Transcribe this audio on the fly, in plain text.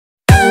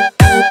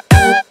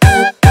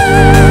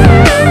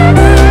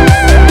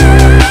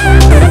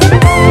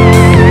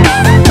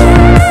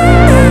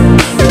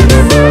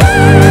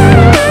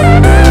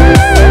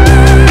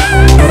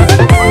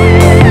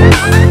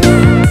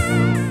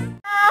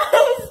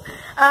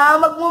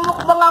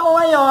Magmumukbang ako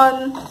ngayon.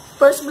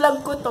 First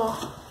vlog ko to.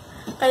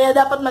 Kaya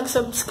dapat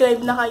mag-subscribe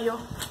na kayo.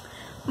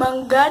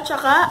 Mangga,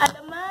 tsaka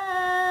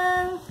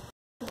alamang.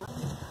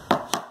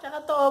 Tsaka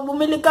to,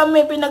 bumili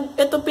kami.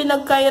 Ito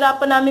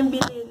pinagkahirapan namin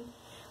bilhin.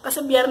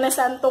 Kasi Biyernes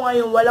Santo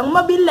ngayon, walang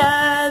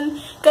mabilan.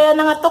 Kaya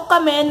nangatok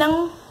kami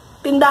ng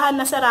tindahan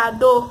na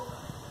sarado.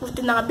 Buti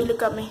nakabili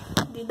kami.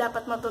 Hindi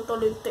dapat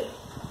matutuloy ito eh.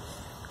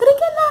 Tara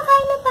ka na,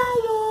 kain na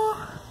tayo.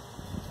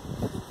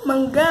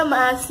 Mangga,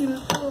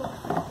 maasim to.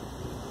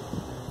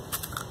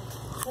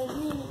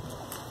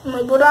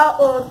 May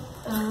buraot.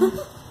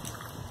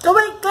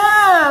 Kaway ka!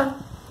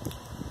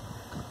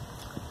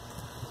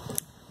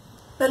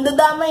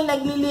 Nandadamay,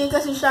 naglili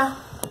kasi siya.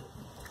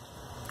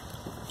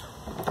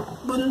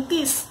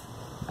 Buntis.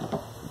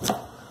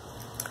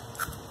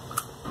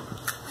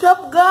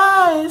 Shop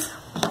guys!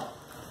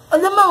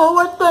 Alam mo,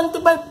 worth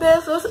 25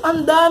 pesos.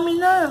 Ang dami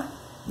na.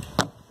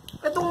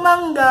 Itong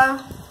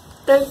mangga,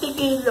 30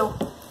 kilo.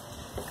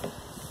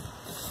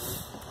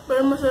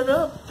 Pero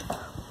masarap.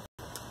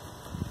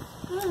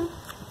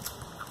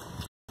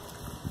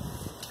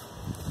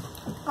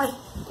 Ay.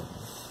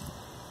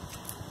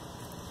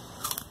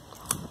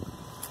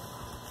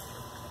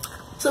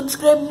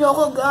 Subscribe nyo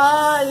ako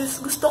guys.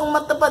 Gusto kong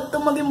matapad to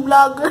maging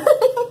vlogger.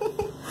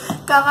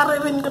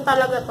 Kakaririn ko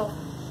talaga to.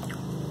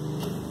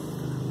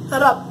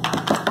 Sarap.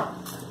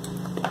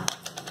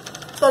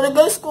 Sorry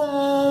guys kung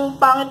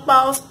pangit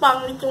pa ako,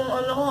 pangit yung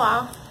ano ko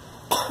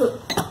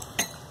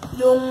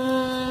yung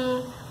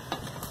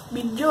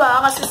video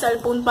kasi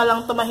cellphone pa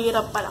lang to,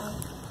 mahirap pa lang.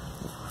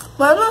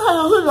 Mayroon sa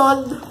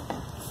susunod.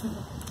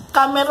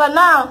 Camera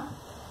na.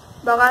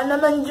 Baka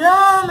naman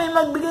dyan, may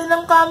magbigay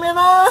ng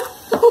camera.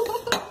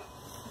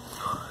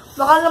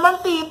 Baka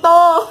naman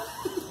tito.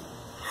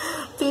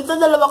 Tito,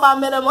 dalawa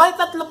camera mo. Ay,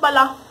 tatlo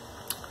pala.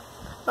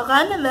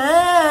 Baka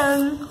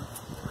naman.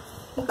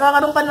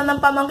 Magkakaroon ka na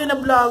ng pamangkin na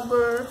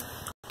vlogger.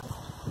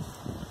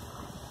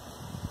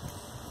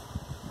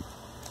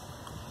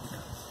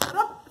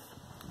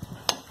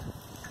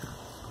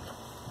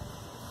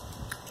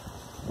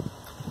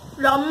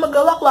 Wala kami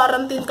magawa,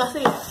 quarantine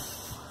kasi.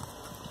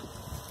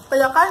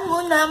 Payakan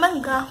mo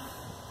naman ka.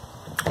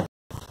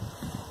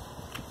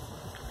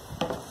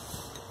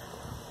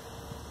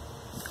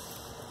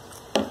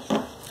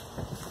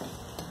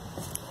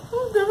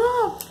 Ang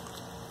sarap.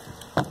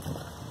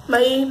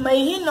 May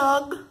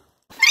hinog.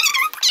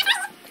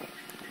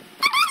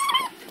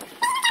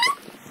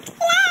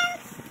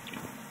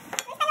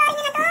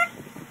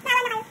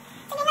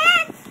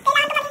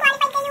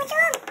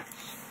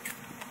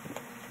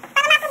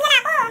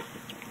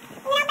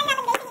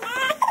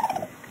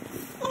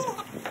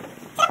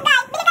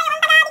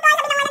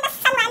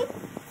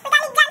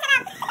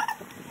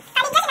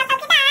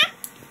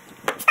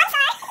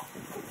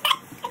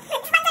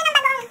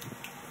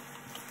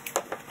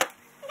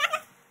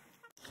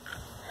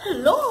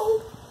 Hello?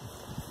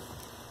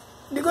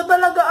 Hindi ko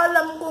talaga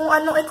alam kung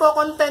anong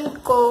i-content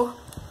ko.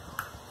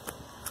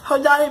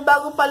 Dahil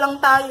bago pa lang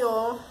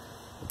tayo.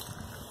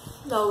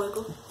 Daway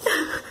ko.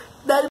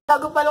 Dahil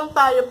bago pa lang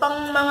tayo,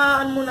 pang mga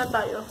ano muna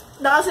tayo.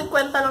 Kasi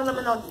kwenta lang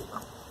naman ako dito.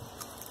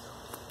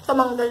 Sa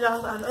Mangga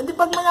lang sa ano. Hindi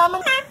pag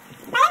mayaman.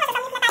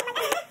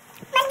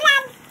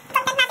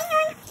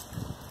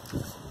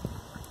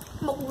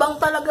 Mukbang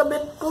talaga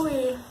bet ko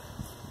eh.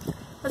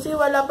 Kasi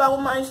wala pa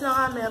akong maayos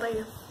na camera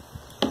eh.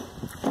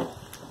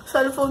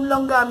 Cellphone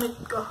lang gamit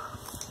ko.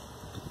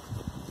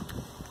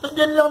 Tapos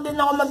dyan lang din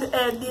ako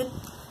mag-edit.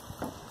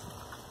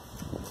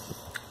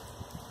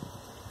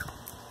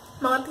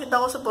 Mga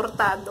tita ko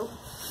suportado.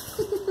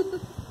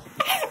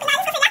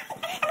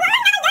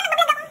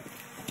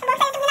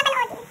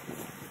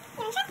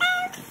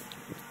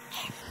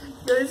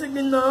 Guys,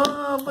 sige na.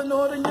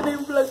 Panoorin nyo na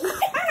yung vlog.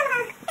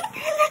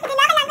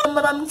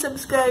 Maraming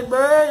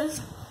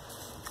subscribers.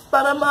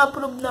 Para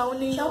ma-approve na ako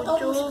ni YouTube.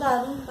 Shoutout mo si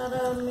Karen para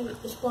may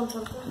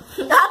sponsor ko.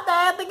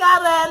 Ate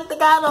Karen,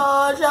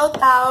 Karo,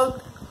 shoutout.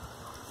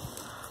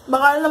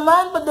 Baka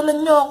naman,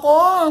 padalan nyo ako.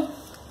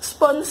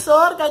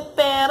 Sponsor, kahit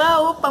pera,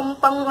 pang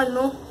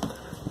ano.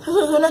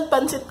 Susunod,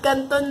 pansit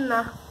canton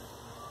na.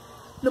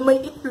 Na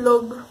may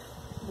itlog.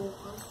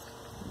 Bukas.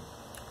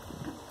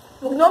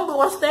 Huwag naman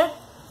bukas,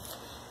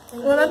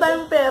 wala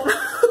tayong pera.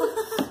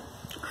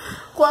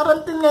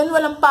 Quarantine ngayon,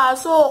 walang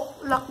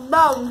pasok.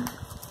 Lockdown.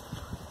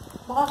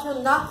 Bukas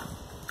yun na?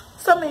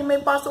 Sa may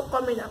pasok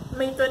kami na.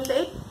 May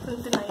 28,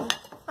 29.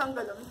 Ang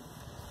galang.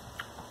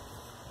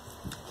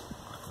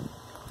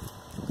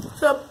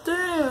 Sabte.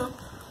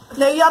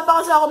 Naiya pa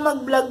kasi ako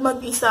mag-vlog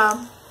mag-isa.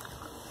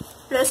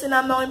 Kaya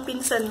sinama ko yung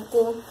pinsan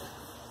ko.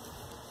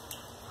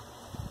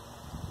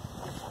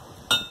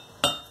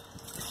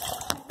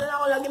 Ito na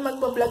ako lagi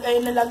mag-vlog.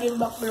 Ayun na lagi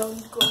yung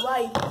background ko.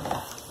 Why?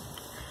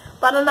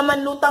 Para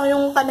naman lutang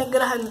yung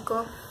kanegrahan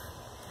ko.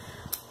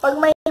 Pag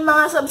may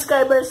mga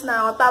subscribers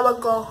na ako, tawag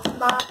ko,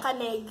 mga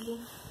kanegi.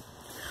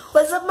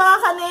 What's up mga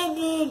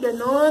kanegi?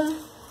 Ganun.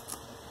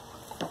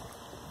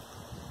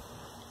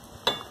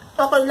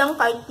 Okay lang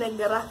kahit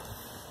negra.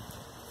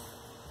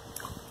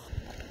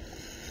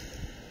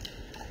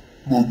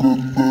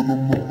 Maganda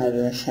naman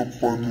ako sa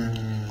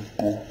paningin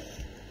ko.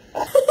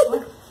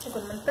 Ikaw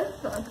naman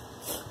to.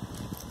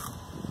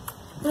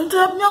 Ang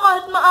sarap niya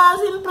kahit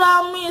maasim,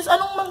 promise.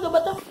 Anong mangga ba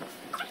to?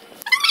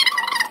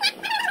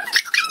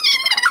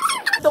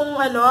 Itong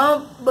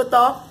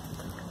buto.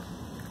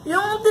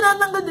 Yung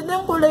tinatanggal dito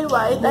yung kulay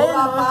white.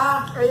 Mura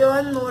pa.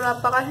 Ayun, mura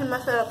pa kasi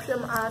masarap siya,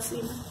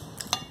 maasim.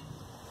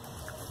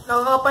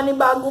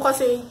 Nakakapanibago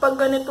kasi pag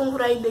ganitong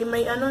Friday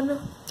may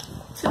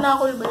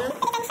sinakol ba yun?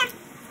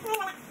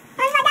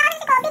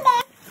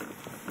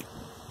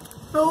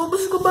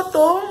 Naubos ko ba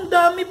to? Ang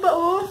dami pa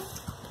oh.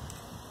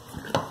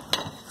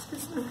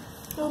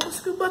 Naubos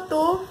ko ba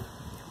to?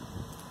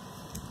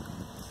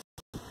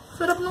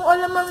 Sarap nung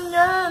alamang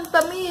niyan.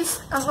 Tamis.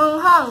 Ang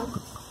anghang.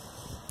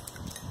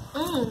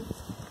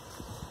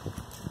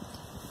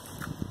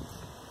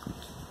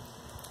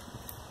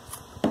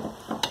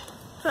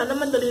 Sana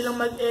madali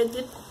lang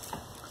mag-edit.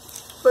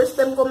 First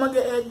time ko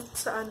mag-edit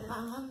sa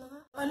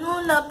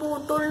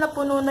naputol na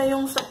puno na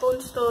yung sa phone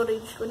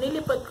storage ko.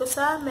 Nilipat ko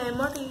sa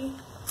memory.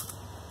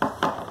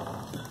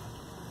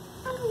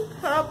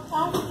 Harap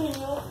ang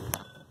inyo.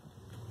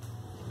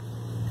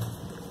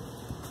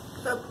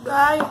 Sarap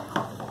guys.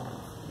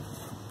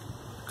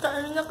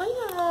 Kain na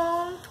kayo.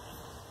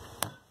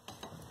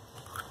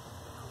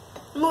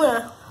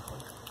 Muna.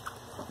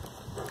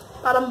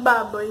 Parang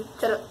baboy.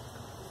 Charot.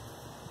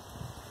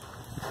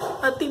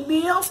 Ate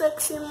B, ang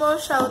sexy mo.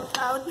 Shout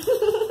out.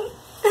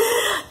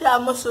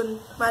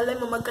 Yamosun. Malay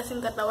mo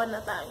magkasing katawan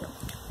na tayo.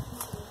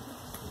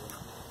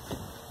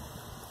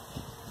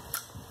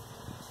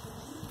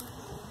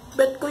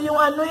 Bet ko yung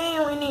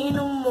yung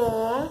iniinom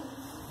mo.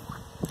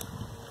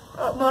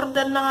 More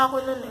than na ako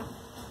nun eh.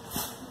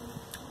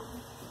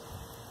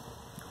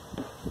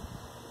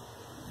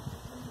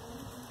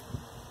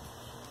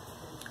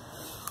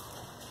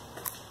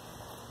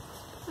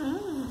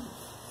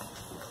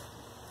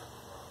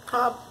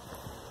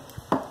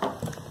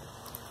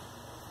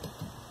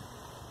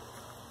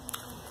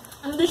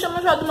 Hindi siya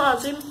masyado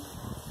maasim.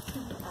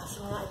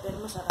 Asim nga, pero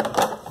masarap.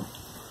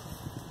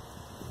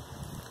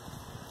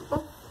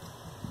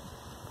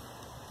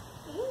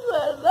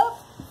 Sarap.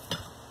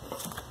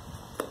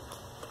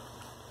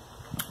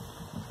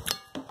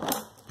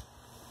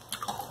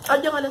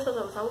 Diyan ka na sa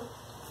saw-saw.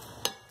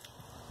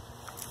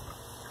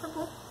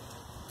 Ako?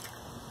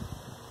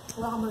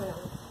 Wala ka mo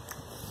lang.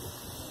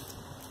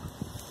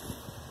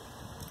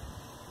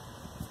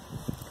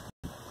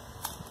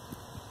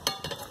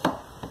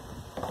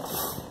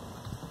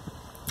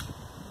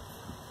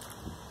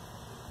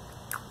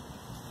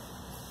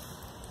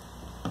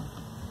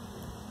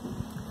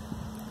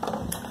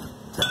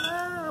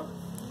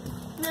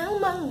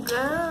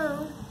 Mangga.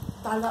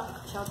 Tala,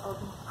 shout out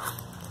mo.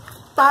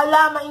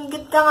 Tala,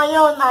 mainggit ka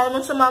ngayon. Ayaw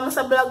mo sumama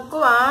sa vlog ko,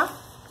 ha?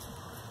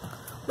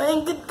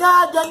 Mainggit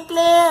ka, John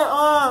Claire.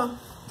 Oh.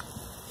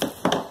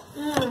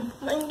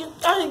 Mainggit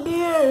ka,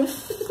 sige.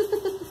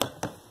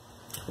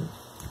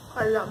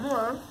 Alam mo,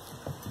 ha?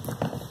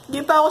 Di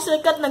pa ako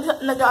sikat,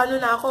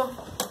 nag-ano na ako.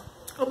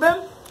 Okay?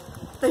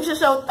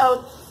 Nagsha-shout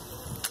out.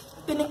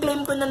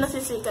 Kiniklaim ko na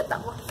nasisikat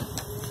ako.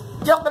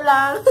 Joke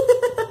lang.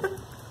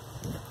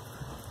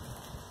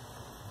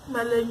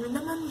 Malay nyo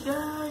naman,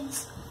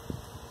 guys.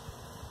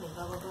 May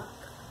bababa.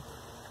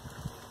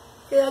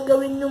 Kaya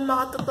gawin nyo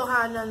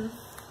makatotohanan.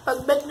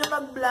 Pag bet nyo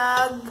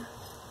mag-vlog,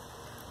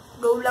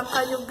 go lang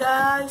kayo,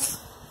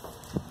 guys.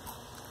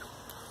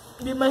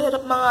 Hindi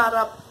mahirap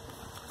mangarap.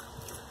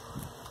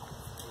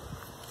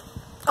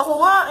 Ako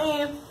nga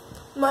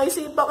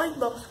maisipan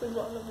ko, box ko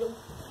ba yun?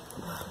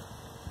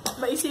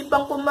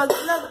 Maisipan ko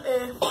mag-vlog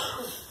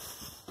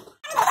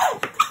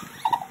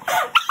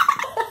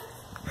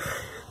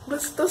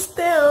Bastos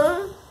te,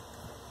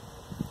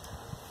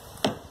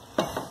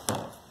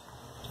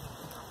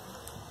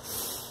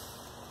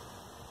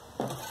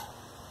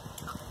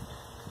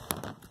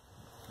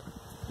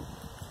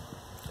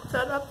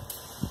 Sarap.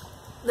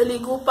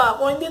 Naligo pa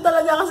ako. Hindi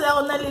talaga kasi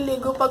ako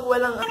naliligo pag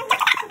walang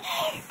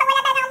Pag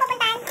wala talaga akong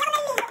pupuntahan, hindi ako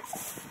naliligo.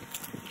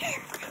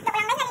 Joke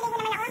lang guys, naliligo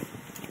naman ako.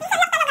 Minsan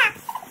lang talaga.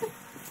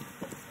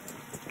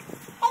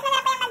 Kahit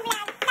wala pa yung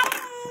mag-vlog,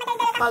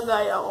 talagang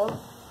pagaya ko.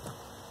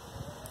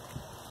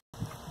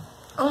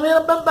 Ang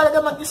hirap lang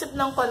talaga mag-isip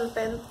ng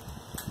content.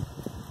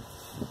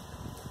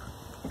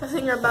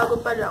 Kasi nga bago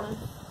pa lang.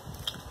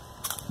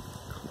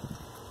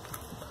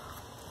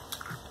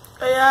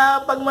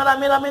 Kaya pag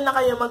marami-rami na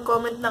kayo,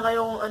 mag-comment na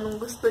kayo kung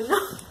anong gusto nyo.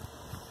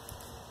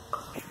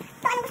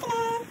 So, anong gusto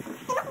nyo?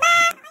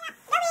 Mukbang!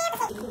 Gawin!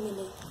 Hindi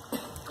bumili.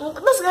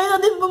 Tapos kayo na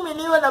din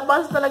bumili, wala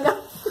pa talaga.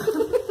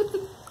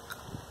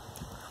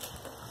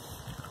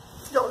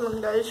 Joke lang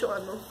guys,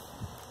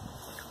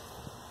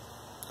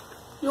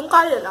 yung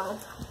kaya lang.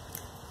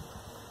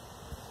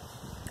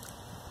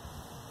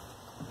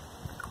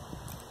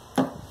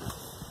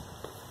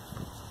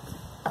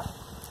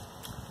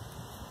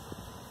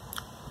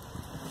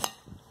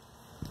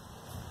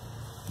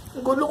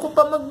 Gulo ko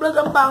pa mag-vlog,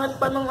 ang pangit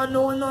pa ng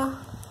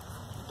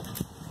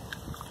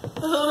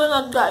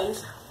Susunod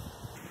guys.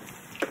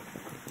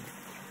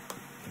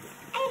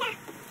 Ano na?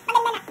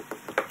 Maganda na.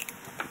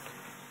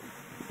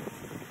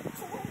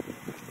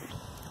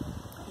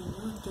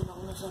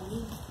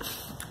 Samin.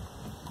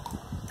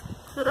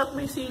 Sarap,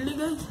 may sili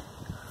guys.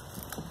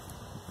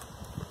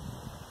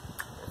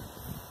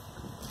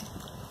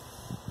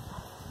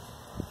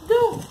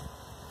 Ito.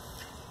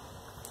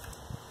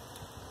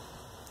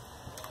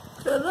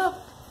 Sarap.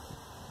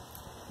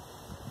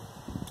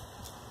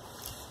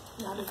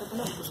 Namin ka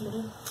pala. Gusto mo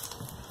rin.